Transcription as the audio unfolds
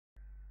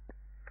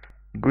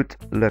Good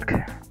luck.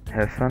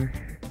 Have fun.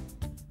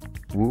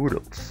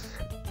 Woodles.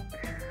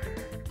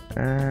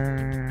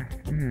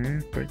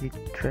 Pretty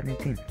threatening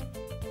team.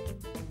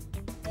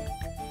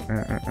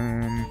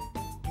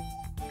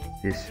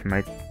 This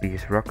might be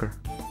his rocker.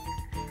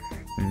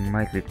 He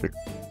might lead with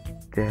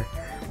death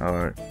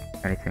or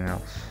anything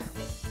else.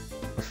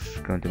 I was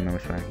going to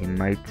Mammoth Swine. He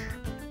might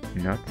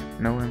not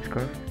know I'm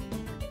scarfed.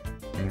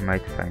 And he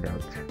might find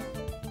out.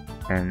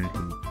 And he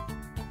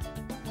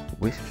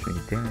whispers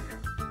me, damn it.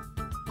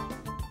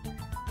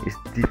 He's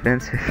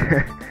defensive.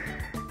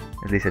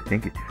 At least I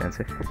think he's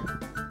defensive.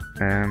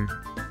 I'm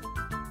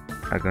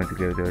going to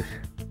go those.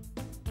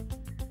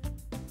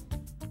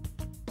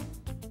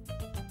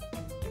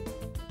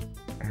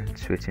 And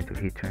switch into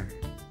Heatran.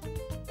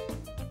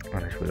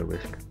 Unless with a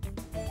Wisp.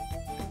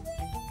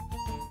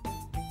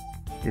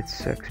 It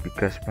sucks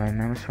because my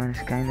Mammoth Swine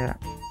is kinda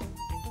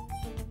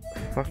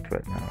fucked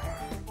right now.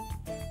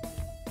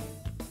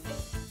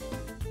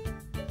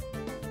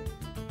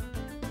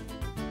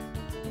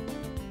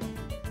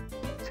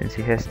 Since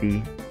he has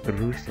the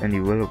Roost and the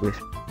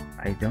Will-O-Wisp,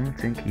 I don't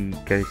think he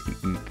carries the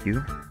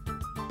EQ.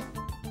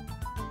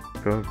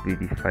 Probably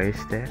the Fire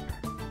Stab,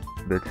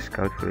 but to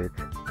scout for it.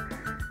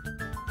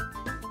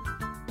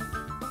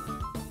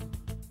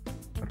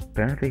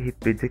 Apparently he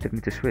predicted me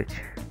to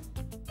switch.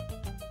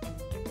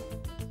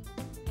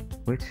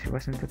 Which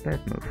wasn't a bad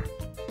move.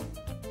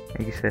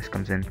 Aegislash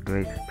comes in,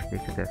 great,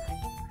 predicted that.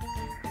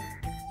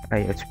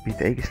 I outspeed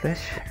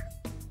Aegislash.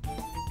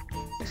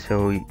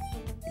 So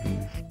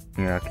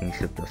yeah, King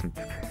Shield doesn't.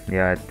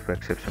 Yeah, it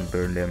racks up some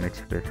burn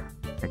damage, but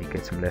then he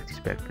gets some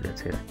lefties back, but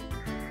that's it.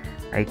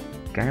 I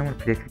kinda want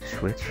to predict him to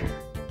switch.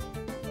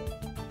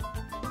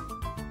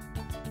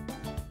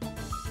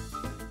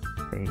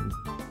 Hey,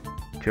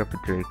 drop a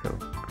Draco,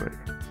 great.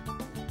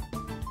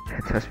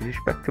 That was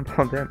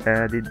respectable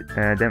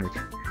damage.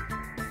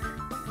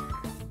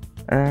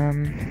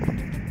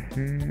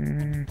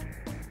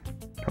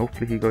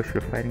 Hopefully he goes for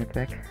a fighting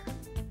attack.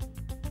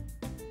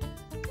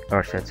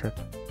 Or sets up.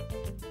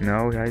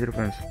 No, he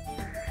hydrophones.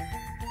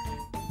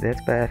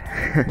 That's bad.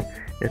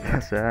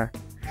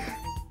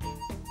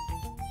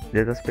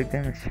 that was big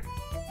damage.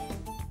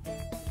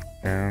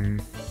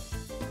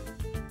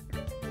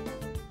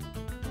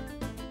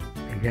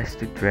 He has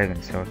 2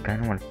 dragons, so I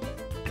kinda wanna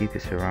keep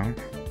this around.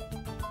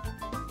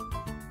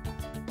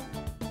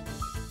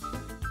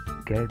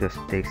 Gyarados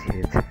takes the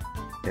hit.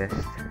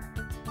 Best.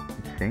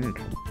 I think,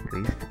 at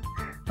least.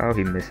 Oh,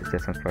 he misses,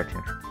 that's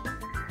unfortunate.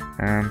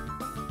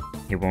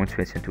 He won't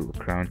switch into a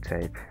ground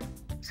type,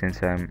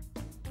 since I'm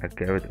a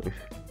Gyarados,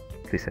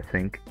 at least I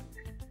think.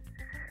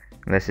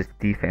 Unless it's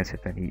defensive,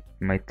 then he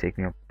might take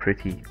me up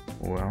pretty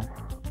well.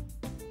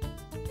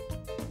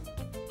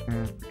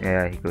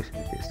 Yeah, he goes to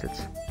the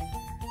distance.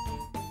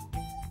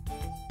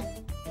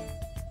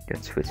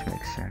 That switch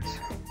makes sense.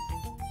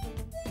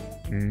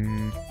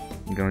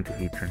 Going to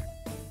Heatran.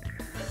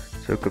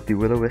 Soak up the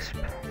Will-O-Wisp.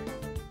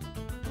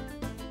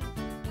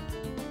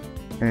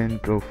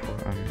 And go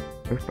for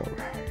Earth Power.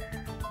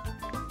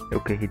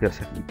 Okay, he does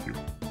have EQ.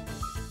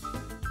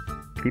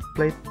 He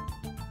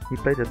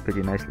played that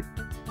pretty nicely.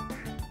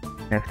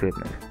 I have to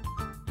admit.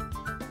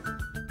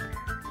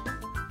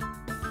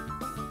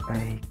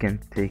 I can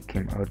take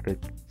him out with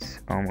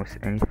almost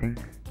anything,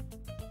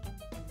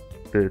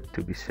 but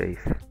to be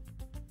safe.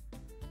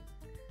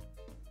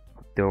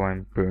 Though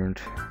I'm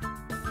burned.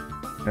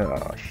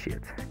 Oh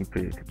shit, he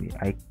predicted me.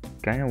 I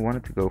kinda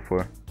wanted to go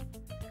for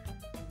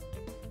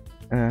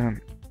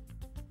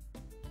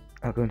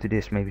I'll go into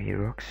this, maybe he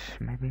rocks,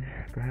 maybe,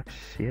 perhaps,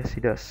 yes he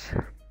does.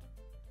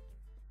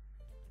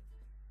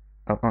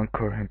 I'll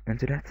encore him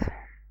into that.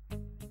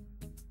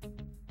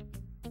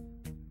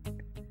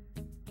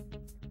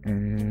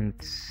 And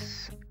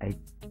I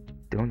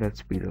don't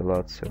outspeed a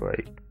lot, so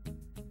I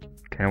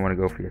kinda wanna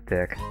go for the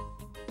attack.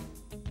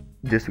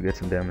 Just to get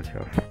some damage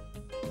off.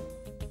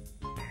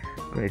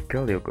 Great,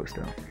 Keldeo goes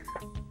down.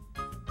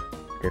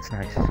 That's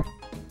nice.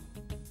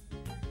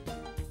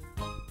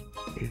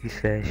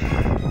 Aegislash.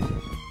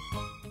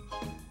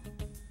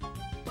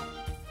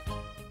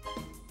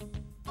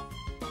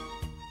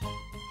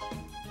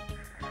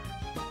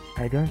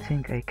 I don't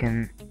think I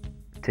can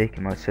take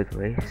him out straight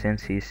away,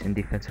 since he's in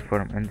defensive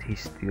form and he's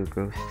Steel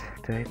Ghost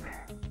type.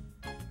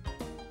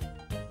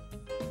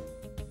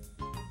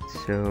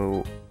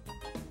 So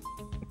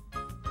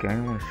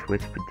kinda wanna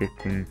switch,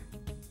 predicting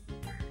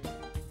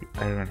the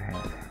Iron Head.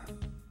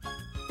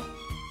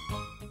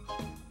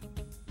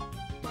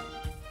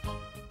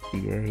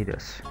 Yeah, he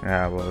does.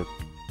 Well, it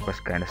was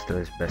kinda still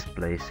his best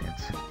play,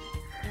 since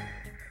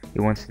he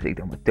wants to take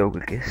down my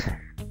Togekiss.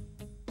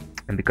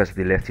 And because of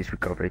the lefty's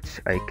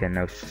recoverage, I can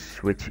now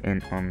switch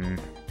in on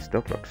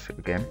Stealth Rocks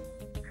again,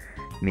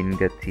 meaning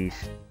that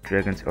these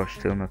dragons are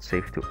still not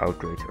safe to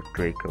Outrage or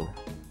Draco.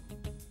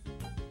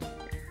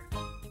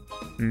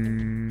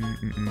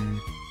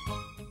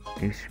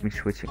 He's me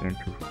switching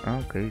into.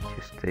 Okay, it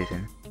just stays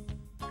in.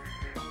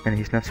 And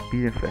he's not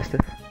speed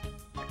infested,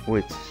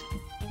 which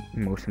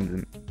most of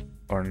them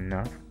are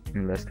not,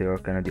 unless they are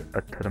kind of the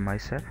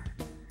Atomized set.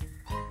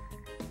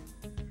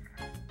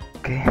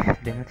 Okay,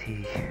 damn it,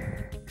 he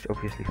is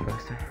obviously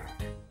faster.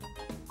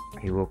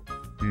 He will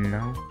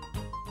now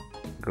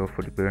go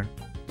for the burn.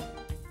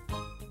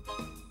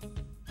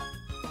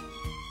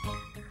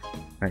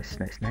 Nice,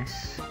 nice,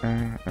 nice.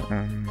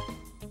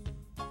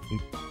 He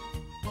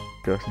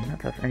does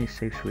not have any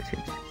safe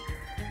switchings.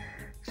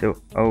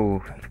 So,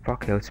 oh,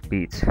 fuck, he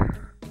outspeeds.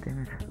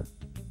 Damn it.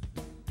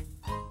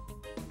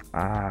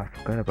 Ah, I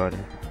forgot about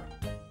it.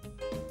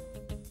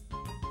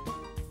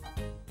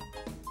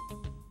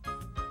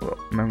 Well,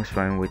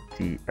 Mammothine with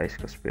the Ice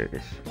Cold Spirit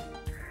is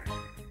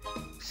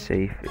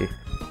safe if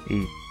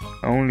he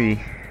only...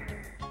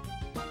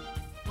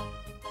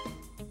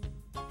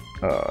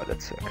 Oh,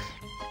 that sucks.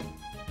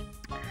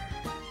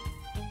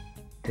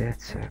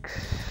 That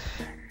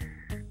sucks.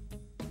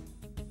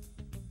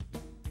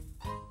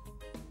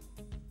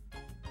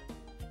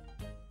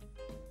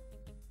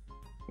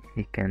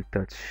 He can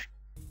touch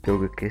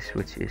Togekiss,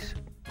 which is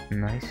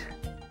nice.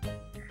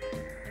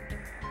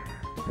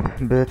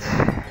 But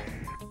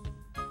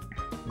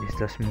this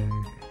does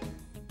mean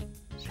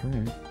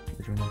zoom.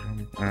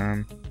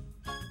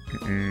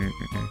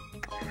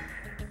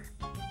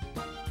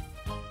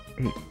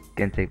 He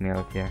can take me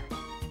out, yeah.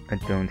 I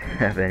don't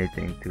have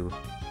anything to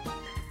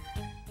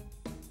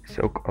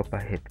soak up a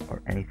hit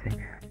or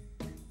anything.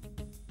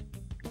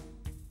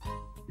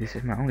 This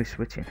is my only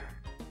switching.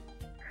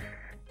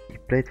 He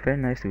played very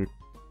nicely with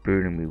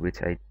burning me,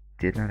 which I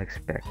did not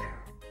expect.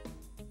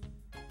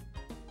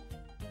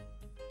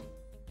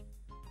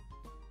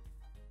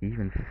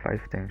 Even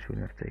 5 times would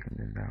have taken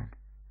them down.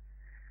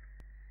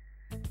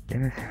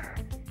 Damn it.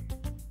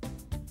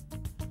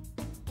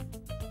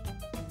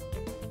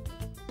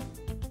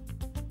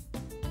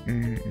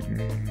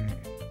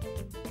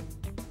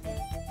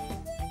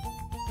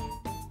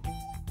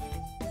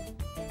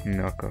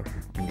 Knockoff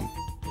indeed.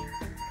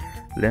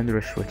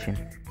 Landorus switching,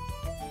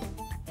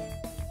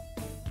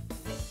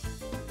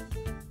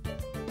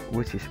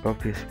 which is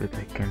obvious, but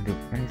I can't do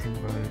anything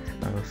about it.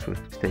 I will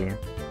stay in.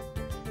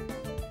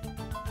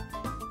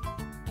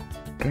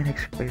 Can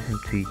expect him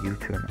to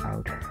U-turn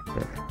out,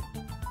 but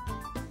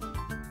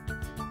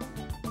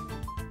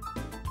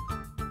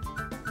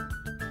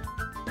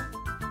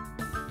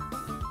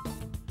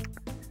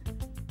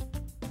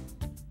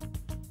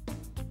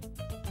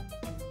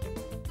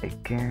I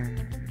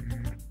can.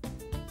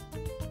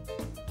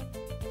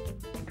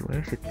 Do I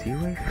use a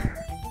T-Wave?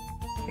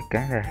 I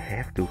kinda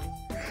have to.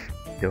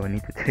 Though I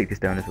need to take this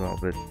down as well,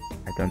 but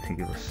I don't think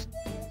it will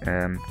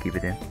keep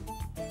it in.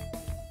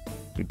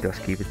 He does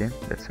keep it in,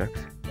 that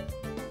sucks.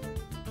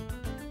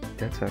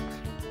 That sucks.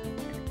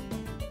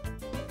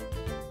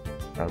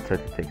 I'll try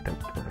to take that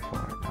to the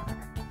far.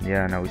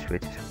 Yeah, now he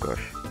switches, of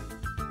course.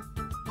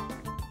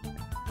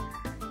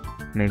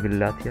 Maybe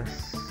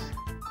Latias.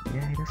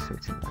 Yeah, he does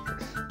switch in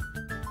Latias.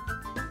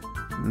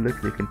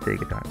 Looks like he can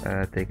take it down.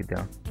 Take it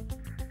down.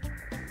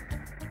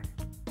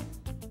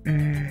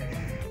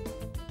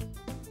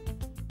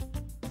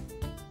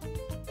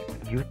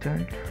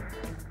 U-turn.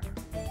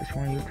 This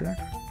one U-turn.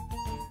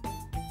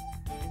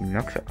 He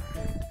knocks off.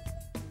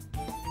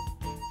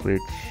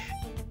 Which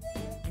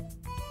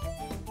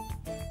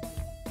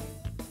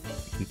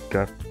he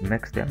got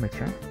max damage,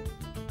 huh?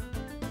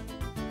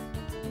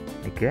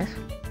 I guess?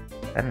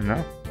 I don't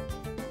know.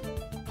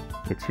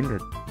 It shouldn't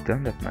have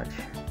done that much.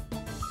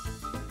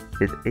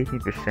 Did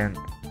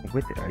 18%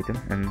 with the item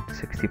and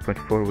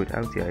 60.4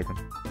 without the item.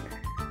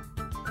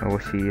 Or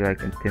was he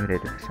like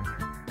intimidated or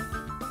something?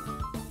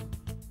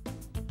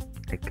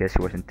 I guess he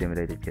was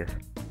intimidated, yes.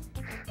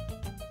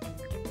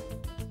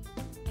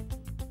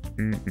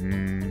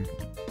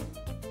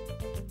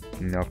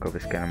 Knockoff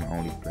is kind of my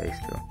only play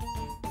still.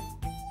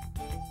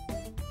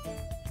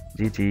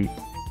 GG.